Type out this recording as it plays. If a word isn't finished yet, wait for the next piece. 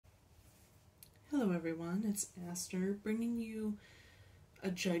Hello everyone, it's Aster bringing you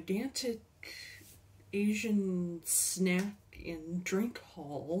a gigantic Asian snack and drink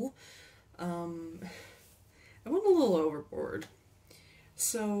haul. I went a little overboard.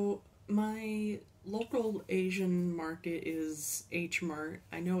 So my local Asian market is H-Mart.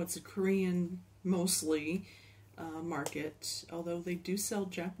 I know it's a Korean mostly market, although they do sell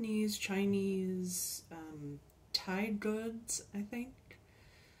Japanese, Chinese, Thai goods, I think.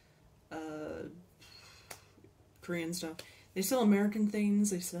 Korean stuff. They sell American things,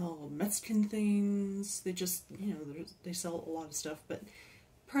 they sell Mexican things, they just, they sell a lot of stuff, but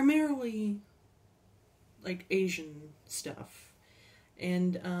primarily like Asian stuff.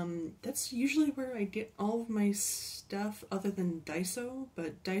 And that's usually where I get all of my stuff other than Daiso,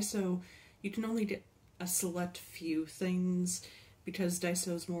 but Daiso, you can only get a select few things because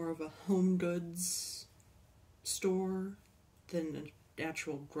Daiso is more of a home goods store than an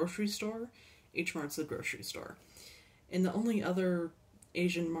actual grocery store. H-Mart's a grocery store. And the only other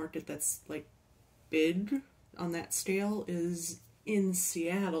Asian market that's like big on that scale is in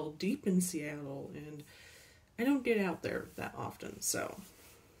Seattle, deep in Seattle, and I don't get out there that often, so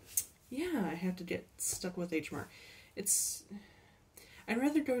yeah, I have to get stuck with H-Mart. I'd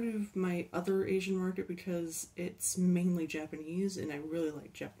rather go to my other Asian market because it's mainly Japanese and I really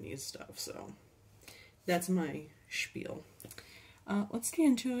like Japanese stuff, so that's my spiel. Let's get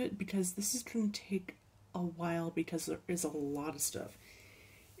into it because this is going to take a while because there is a lot of stuff.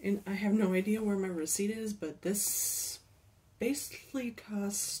 And I have no idea where my receipt is, but this basically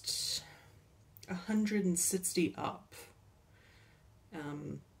cost $160 up.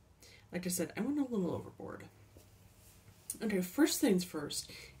 Like I said, I went a little overboard. Okay, first things first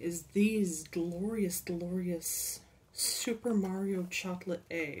is these glorious, glorious Super Mario chocolate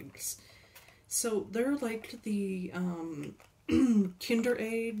eggs. So they're like the Kinder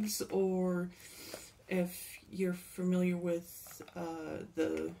eggs, or if you're familiar with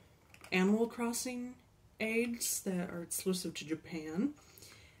the Animal Crossing eggs that are exclusive to Japan.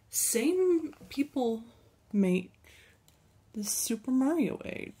 Same people make the Super Mario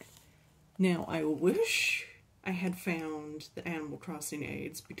egg. Now, I wish I had found the Animal Crossing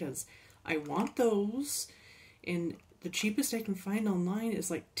eggs because I want those, and the cheapest I can find online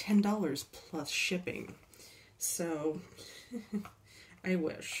is like $10 plus shipping. So, I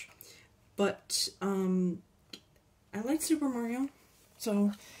wish. But, I like Super Mario,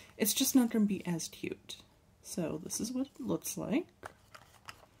 so it's just not going to be as cute. So, this is what it looks like.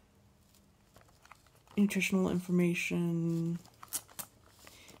 Nutritional information.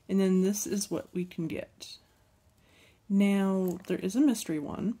 And then this is what we can get. Now, there is a mystery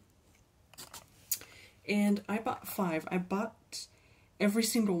one. And I bought 5. I bought every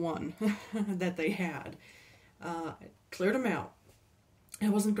single one that they had. I cleared them out. I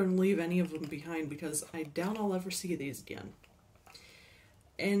wasn't going to leave any of them behind because I doubt I'll ever see these again.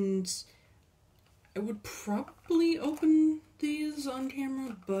 And I would probably open these on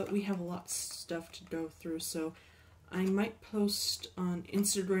camera, but we have a lot of stuff to go through, so I might post on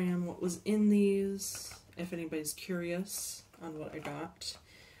Instagram what was in these, if anybody's curious on what I got.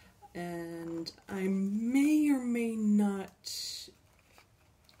 And I may or may not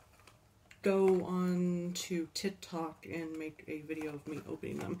go on to TikTok and make a video of me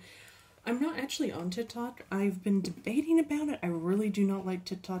opening them. I'm not actually on TikTok. I've been debating about it. I really do not like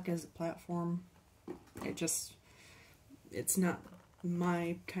TikTok as a platform. It's not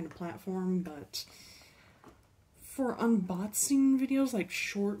my kind of platform, but for unboxing videos, like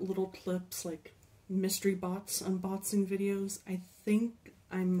short little clips, like mystery box unboxing videos, I think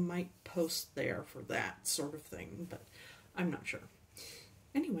I might post there for that sort of thing, but I'm not sure.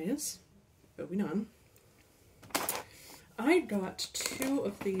 Anyways, moving on. I got 2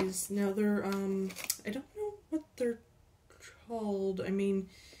 of these. Now they're, I don't know what they're called. I mean,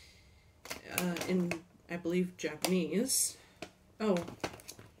 in, I believe, Japanese. Oh,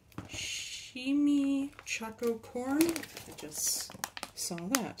 Choco corn. I just saw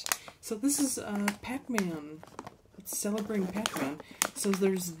that. So this is Pac-Man. It's celebrating Pac-Man. So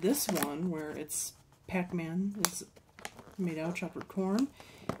there's this one where it's Pac-Man is made out of chocolate corn,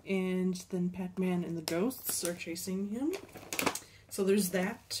 and then Pac-Man and the ghosts are chasing him. So there's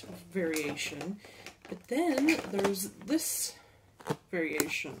that variation. But then there's this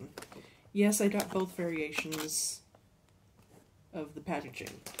variation. Yes, I got both variations of the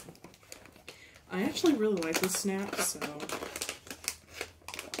packaging. I actually really like this snack, so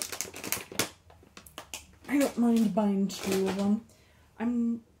I don't mind buying 2 of them.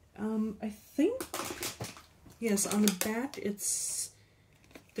 I think, yes, on the back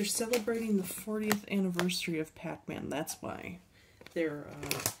they're celebrating the 40th anniversary of Pac-Man. That's why they're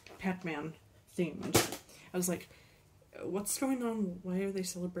Pac-Man themed. I was like, what's going on? Why are they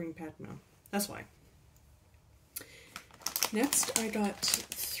celebrating Pac-Man? That's why. Next, I got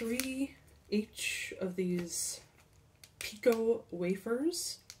 3 each of these Pico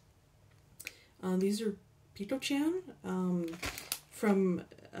wafers. These are Pico-chan from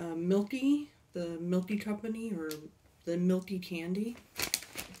Milky, the Milky Company, or the Milky Candy.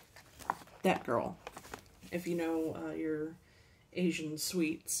 That girl. If you know your Asian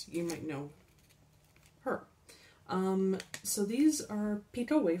sweets, you might know her. So these are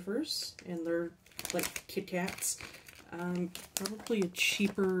Pico wafers, and they're like Kit Kats. Probably a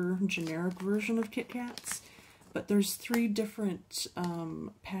cheaper generic version of Kit Kats. But there's 3 different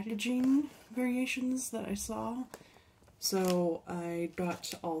packaging variations that I saw. So I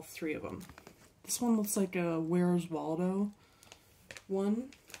got all 3 of them. This one looks like a Where's Waldo one.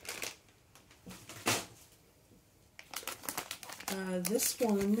 This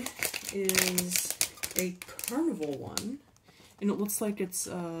one is a carnival one, and it looks like it's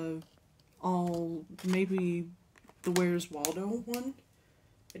all maybe the Where's Waldo one.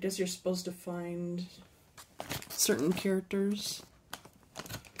 I guess you're supposed to find certain characters.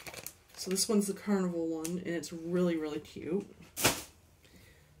 So this one's the carnival one, and it's really, really cute.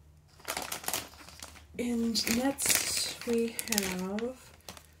 And next we have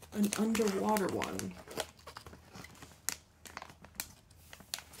an underwater one.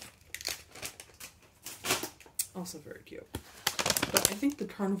 Also very cute. But I think the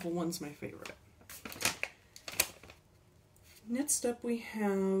carnival one's my favorite. Next up we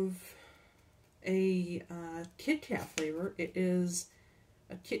have a Kit Kat flavor. It is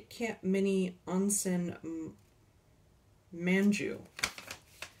a Kit Kat Mini Onsen Manju.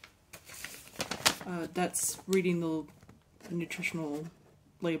 That's reading the nutritional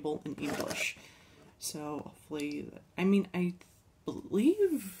label in English. So hopefully, I mean, I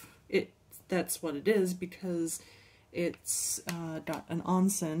believe that's what it is, because it's got an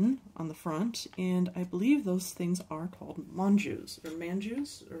onsen on the front, and I believe those things are called manjus, or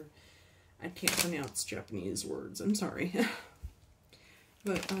manjus, or I can't pronounce Japanese words, I'm sorry.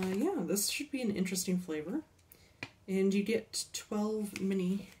 But yeah, this should be an interesting flavor, and you get 12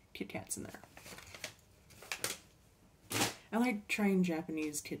 mini Kit Kats in there. I like trying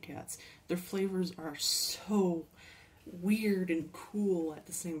Japanese Kit Kats. Their flavors are so weird and cool at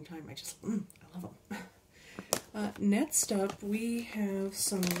the same time. I love them. Next up, we have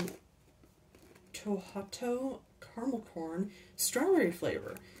some Tohato caramel corn strawberry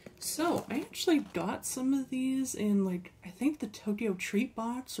flavor. So, I actually got some of these in, like, I think the Tokyo Treat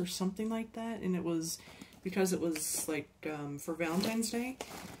box or something like that, and it was because it was, like, for Valentine's Day,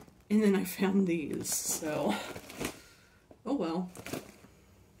 and then I found these, so, oh well.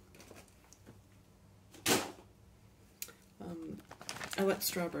 I like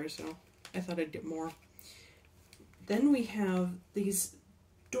strawberries, so I thought I'd get more. Then we have these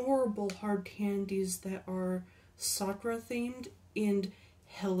adorable hard candies that are Sakura themed and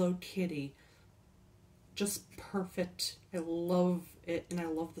Hello Kitty. Just perfect. I love it, and I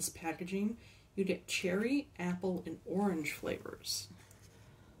love this packaging. You get cherry, apple, and orange flavors.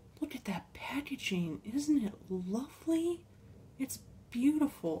 Look at that packaging. Isn't it lovely? It's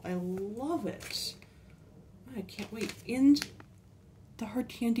beautiful. I love it. I can't wait. And the hard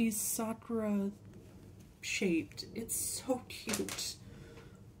candy's Sakura shaped. It's so cute.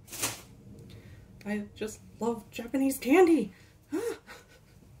 I just love Japanese candy.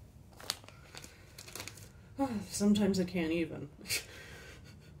 Sometimes I can't even.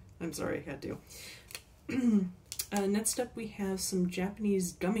 I'm sorry, I had to. Next up we have some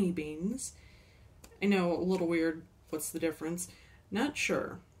Japanese gummy beans. I know, a little weird. What's the difference? Not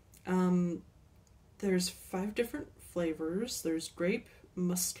sure. There's 5 different flavors. There's grape,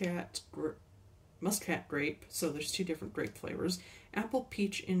 muscat grape, so there's 2 different grape flavors. Apple,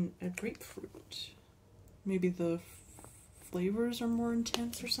 peach, and a grapefruit. Maybe the flavors are more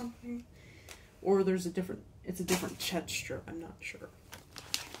intense or something? Or there's it's a different texture, I'm not sure.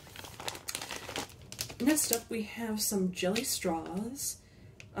 Next up we have some jelly straws.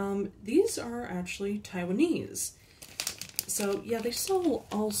 These are actually Taiwanese. So yeah, they sell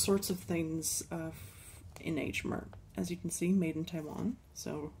all sorts of things in H-Mart. As you can see, made in Taiwan.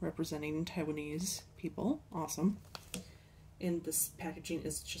 So representing Taiwanese people. Awesome. And this packaging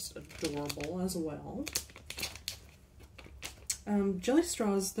is just adorable as well. Jelly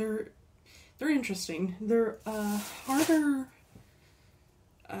straws, they're interesting. They're harder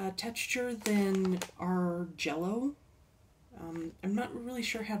texture than our Jell-O. I'm not really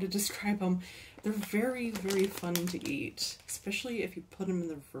sure how to describe them. They're very, very fun to eat, especially if you put them in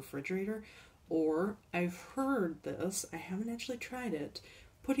the refrigerator. Or, I've heard this, I haven't actually tried it,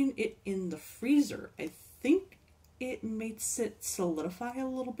 putting it in the freezer, I think it makes it solidify a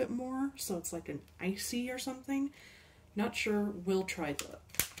little bit more, so it's like an icy or something. Not sure. We'll try that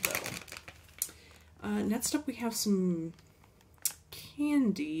though. Next up we have some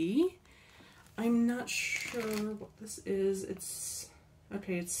candy. I'm not sure what this is. It's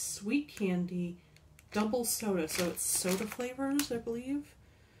sweet candy, double soda, so it's soda flavors, I believe.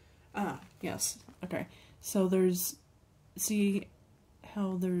 Ah, yes. Okay. So see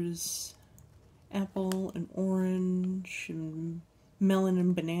how there's apple and orange and melon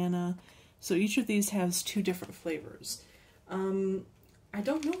and banana. So each of these has 2 different flavors. I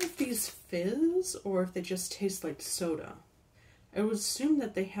don't know if these fizz or if they just taste like soda. I would assume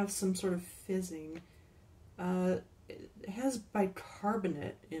that they have some sort of fizzing. It has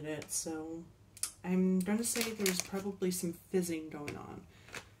bicarbonate in it, so I'm gonna say there's probably some fizzing going on.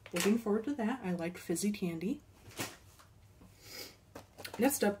 Looking forward to that. I like fizzy candy.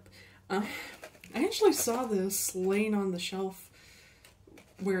 Next up, I actually saw this laying on the shelf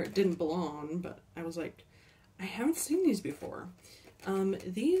where it didn't belong, but I was like, I haven't seen these before.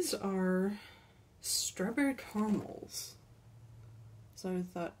 These are strawberry caramels. So I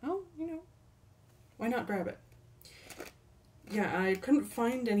thought, oh, why not grab it? Yeah, I couldn't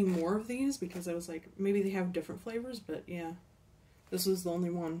find any more of these because I was like, maybe they have different flavors, but yeah, this was the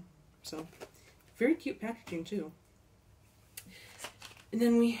only one. So, very cute packaging too. And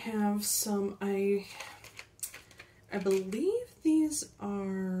then we have some, I believe these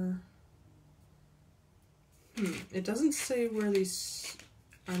are, it doesn't say where these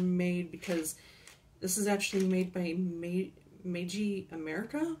are made because this is actually made by Meiji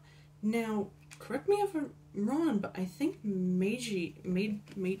America. Now, correct me if I'm wrong, but I think Meiji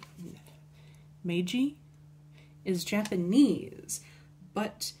is Japanese,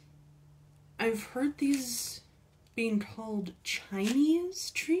 but I've heard these being called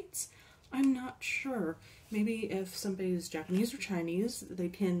Chinese treats. I'm not sure. Maybe if somebody's Japanese or Chinese, they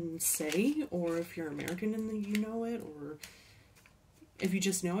can say, or if you're American and you know it, or if you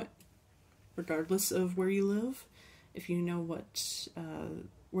just know it, regardless of where you live. If you know what,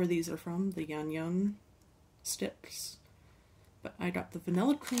 where these are from, the Yan Yan sticks. But I got the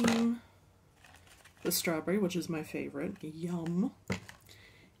vanilla cream, the strawberry, which is my favorite, yum,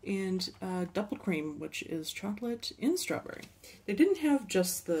 and double cream, which is chocolate and strawberry. They didn't have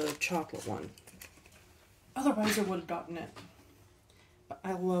just the chocolate one. Otherwise I would have gotten it. But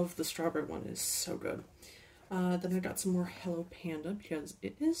I love the strawberry one, it's so good. Then I got some more Hello Panda because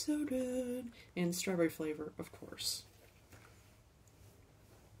it is so good. And strawberry flavor, of course.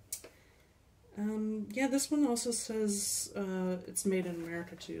 Yeah, this one also says it's made in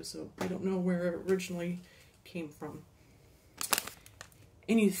America too, so I don't know where it originally came from.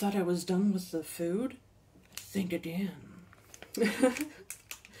 And you thought I was done with the food? Think again.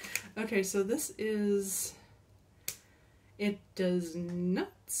 Okay, so this is... It does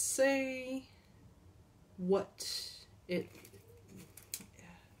not say what it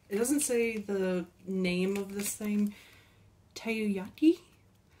doesn't say the name of this thing. Taiyaki?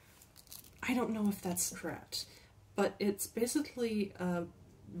 I don't know if that's correct, but it's basically a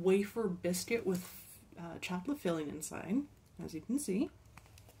wafer biscuit with chocolate filling inside, as you can see.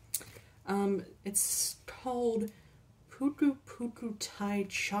 It's called Puku Puku Thai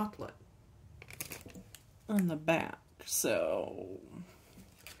Chocolate on the back, so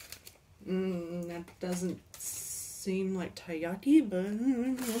that doesn't seem like taiyaki, but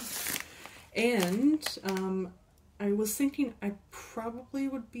and I was thinking I probably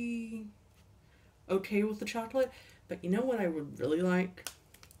would be okay with the chocolate, but you know what I would really like?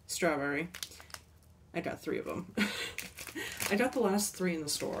 Strawberry. I got 3 of them. I got the last 3 in the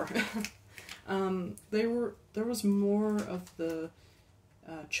store. There was more of the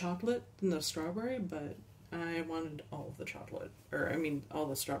chocolate than the strawberry, but I wanted all of the chocolate, or I mean all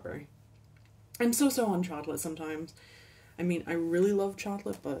the strawberry. I'm so on chocolate sometimes. I mean, I really love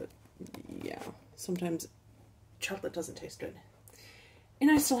chocolate, but yeah, sometimes chocolate doesn't taste good. And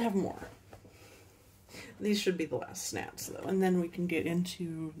I still have more. These should be the last snacks though, and then we can get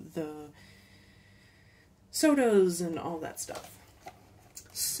into the sodas and all that stuff.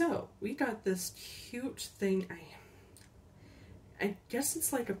 So, we got this cute thing. I guess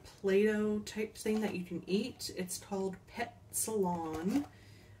it's like a Play-Doh type thing that you can eat. It's called Pet Salon.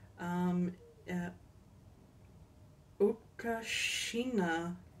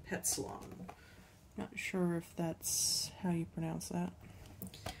 Okashina Pet Salon. Not sure if that's how you pronounce that.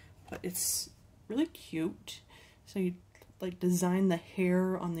 But it's really cute. So you like design the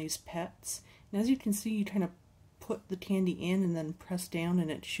hair on these pets. And as you can see, you kind of put the candy in and then press down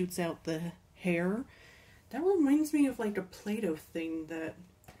and it shoots out the hair. That reminds me of like a Play-Doh thing that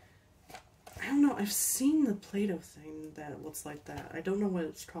don't know, I've seen the Play-Doh thing that looks like that. I don't know what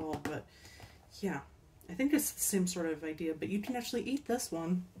it's called, but yeah. I think it's the same sort of idea, but you can actually eat this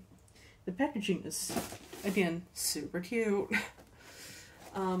one. The packaging is, again, super cute.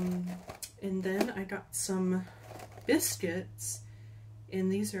 And then I got some biscuits,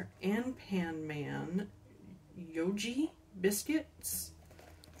 and these are Pan Man Yogi biscuits.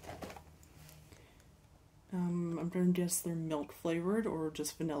 I'm going to guess they're milk flavored or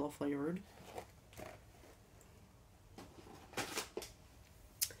just vanilla flavored.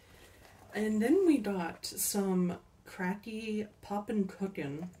 And then we got some cracky Poppin'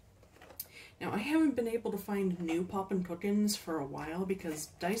 Cookin'. Now, I haven't been able to find new Poppin' Cookin's for a while because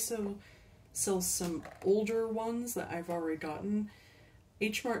Daiso sells some older ones that I've already gotten.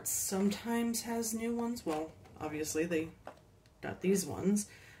 H-Mart sometimes has new ones. Well, obviously they got these ones,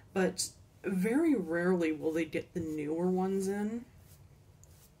 but very rarely will they get the newer ones in.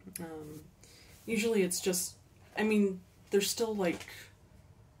 Usually it's just, I mean, they're still like,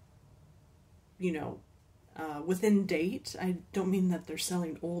 you know, within date. I don't mean that they're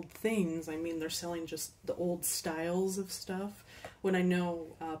selling old things. I mean they're selling just the old styles of stuff. When I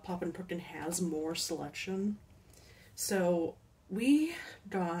know Poppin' Cookin' has more selection. So we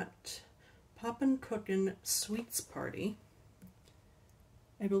got Poppin' Cookin' Sweets Party.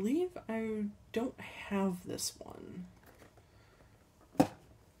 I believe I don't have this one.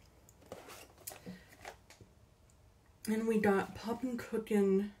 And we got Poppin'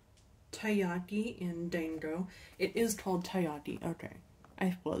 Cookin' Taiyaki in Dango. It is called Taiyaki. Okay.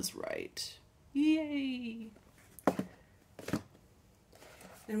 I was right. Yay!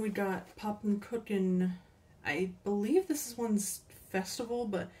 Then we got Poppin' Cookin', I believe this one's festival,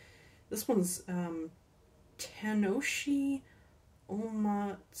 but this one's Tanoshi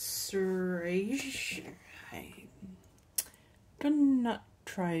Omatsuri. I cannot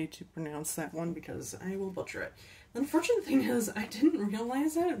try to pronounce that one because I will butcher it. The unfortunate thing is I didn't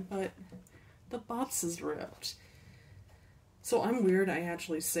realize it, but the box is ripped. So I'm weird, I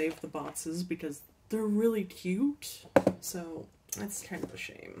actually saved the boxes because they're really cute. So that's kind of a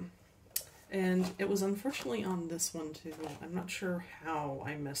shame. And it was unfortunately on this one too. I'm not sure how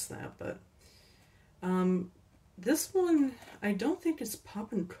I missed that, but this one I don't think it's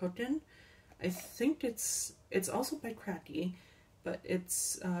Poppin' Cookin'. I think it's also by Cracky, but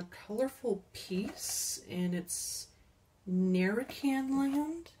it's a colorful piece and it's Narracan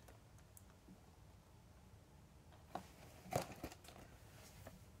Land.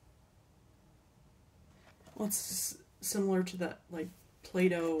 Well, it's similar to that like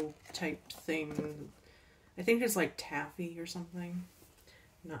Play-Doh type thing. I think it's like taffy or something.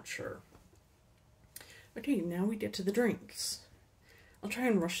 Not sure. Okay, now we get to the drinks. I'll try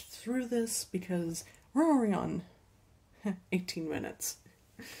and rush through this because we're already on 18 minutes.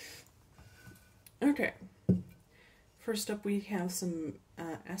 Okay. First up we have some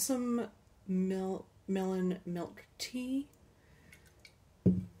Assam melon milk tea.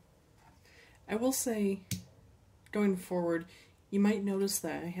 I will say, going forward, you might notice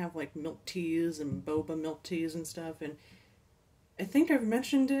that I have like milk teas and boba milk teas and stuff, and I think I've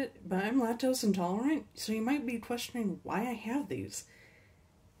mentioned it, but I'm lactose intolerant, so you might be questioning why I have these.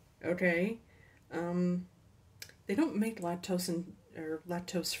 Okay, they don't make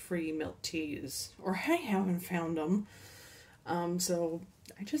lactose-free milk teas, or I haven't found them. So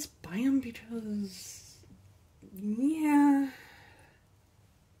I just buy them because, yeah.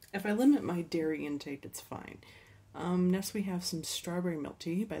 If I limit my dairy intake, it's fine. Next we have some strawberry milk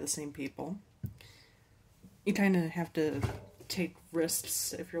tea by the same people. You kind of have to take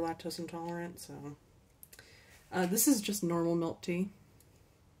risks if you're lactose intolerant, so. This is just normal milk tea.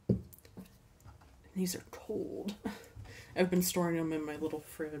 These are cold. I've been storing them in my little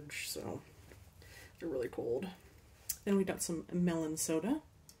fridge, so they're really cold. Then we got some melon soda.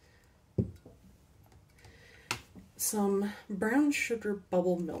 Some brown sugar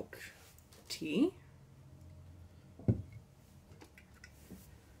bubble milk tea.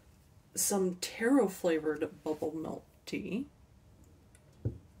 Some taro flavored bubble milk tea.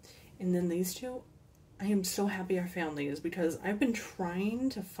 And then these two, I am so happy I found these because I've been trying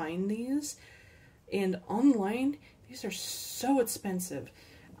to find these, and online these are so expensive.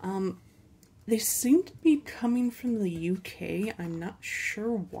 They seem to be coming from the UK. I'm not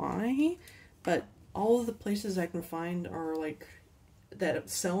sure why, but all of the places I can find are like that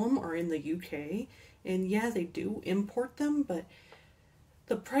sell them are in the UK, and yeah, they do import them, but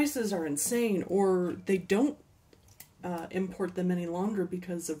the prices are insane, or they don't import them any longer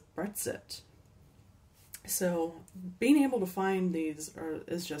because of Brexit. So being able to find these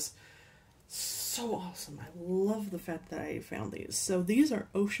is just so awesome. I love the fact that I found these. So these are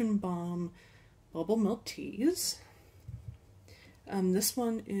Ocean Bomb bubble milk teas. This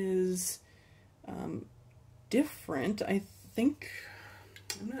one is different. I think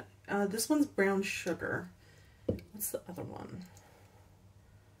I'm not. This one's brown sugar. What's the other one?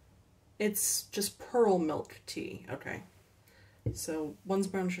 It's just pearl milk tea. Okay, so one's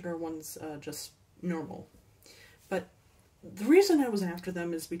brown sugar, one's just normal. But the reason I was after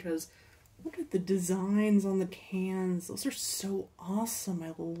them is because look at the designs on the cans. Those are so awesome.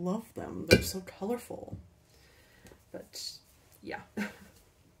 I love them. They're so colorful. But yeah.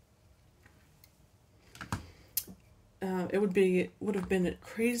 It would have been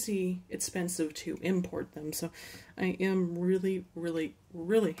crazy expensive to import them, so I am really, really,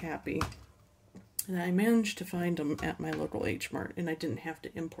 really happy that I managed to find them at my local H-Mart, and I didn't have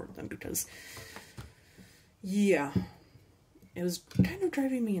to import them because, yeah, it was kind of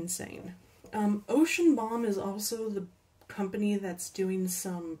driving me insane. Ocean Bomb is also the company that's doing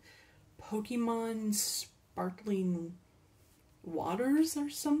some Pokemon sparkling waters or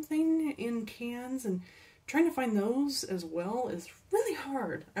something in cans, and trying to find those as well is really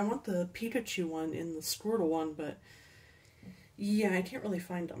hard. I want the Pikachu one and the Squirtle one, but yeah, I can't really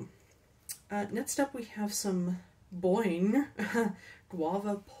find them. Next up we have some Boing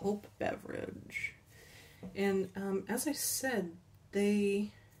Guava Pulp Beverage. And as I said,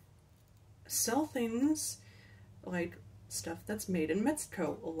 they sell things like stuff that's made in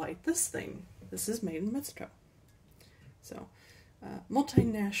Mexico, like this thing. This is made in Mexico. So,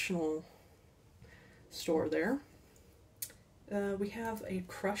 multinational store there. We have a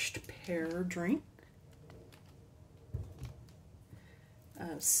crushed pear drink.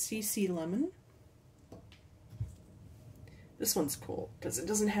 CC Lemon. This one's cool because it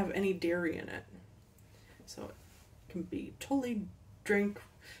doesn't have any dairy in it. So it can be totally drank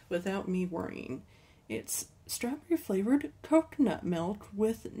without me worrying. It's strawberry flavored coconut milk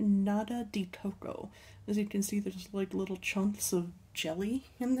with nada de coco. As you can see, there's like little chunks of jelly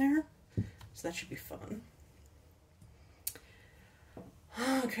in there. So that should be fun.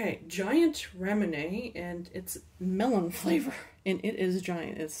 Okay, Giant Lemonade, and it's melon flavor, and it is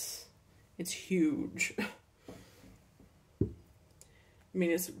giant. It's huge. I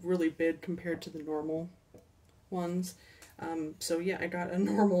mean, it's really big compared to the normal ones. So yeah, I got a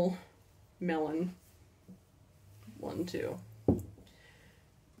normal melon one too.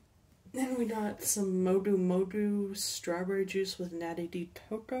 Then we got some Modu Modu strawberry juice with nata de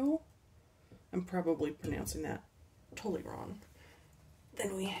coco. I'm probably pronouncing that totally wrong.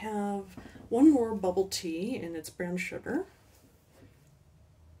 Then we have one more bubble tea, and it's brown sugar.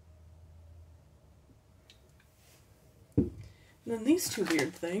 And then these two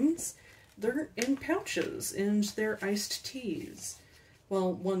weird things, they're in pouches, and they're iced teas.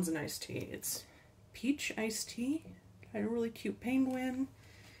 Well, one's an iced tea. It's peach iced tea, got a really cute penguin,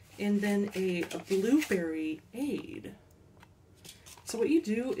 and then a blueberry aid. So what you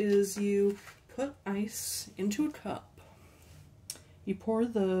do is you put ice into a cup. You pour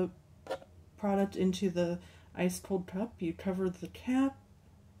the product into the ice cold cup. You cover the cap,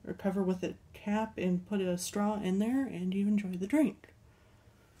 or cover with a cap, and put a straw in there, and you enjoy the drink.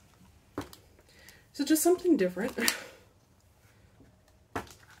 So just something different. I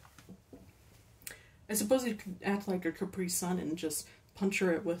suppose you could act like a Capri Sun and just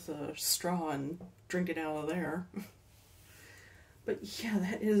puncture it with a straw and drink it out of there. But yeah,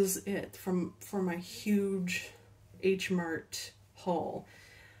 that is it for my huge H-Mart haul.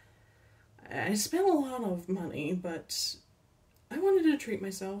 I spent a lot of money, but I wanted to treat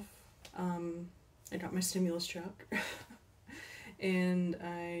myself. I got my stimulus check, and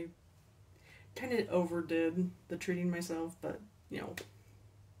I kind of overdid the treating myself, but, you know,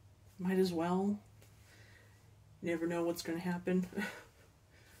 might as well. You never know what's going to happen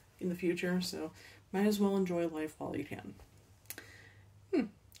in the future, so might as well enjoy life while you can.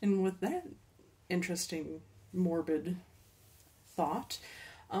 And with that interesting, morbid thought,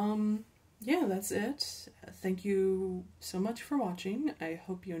 yeah, that's it. Thank you so much for watching. I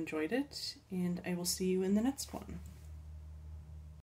hope you enjoyed it, and I will see you in the next one.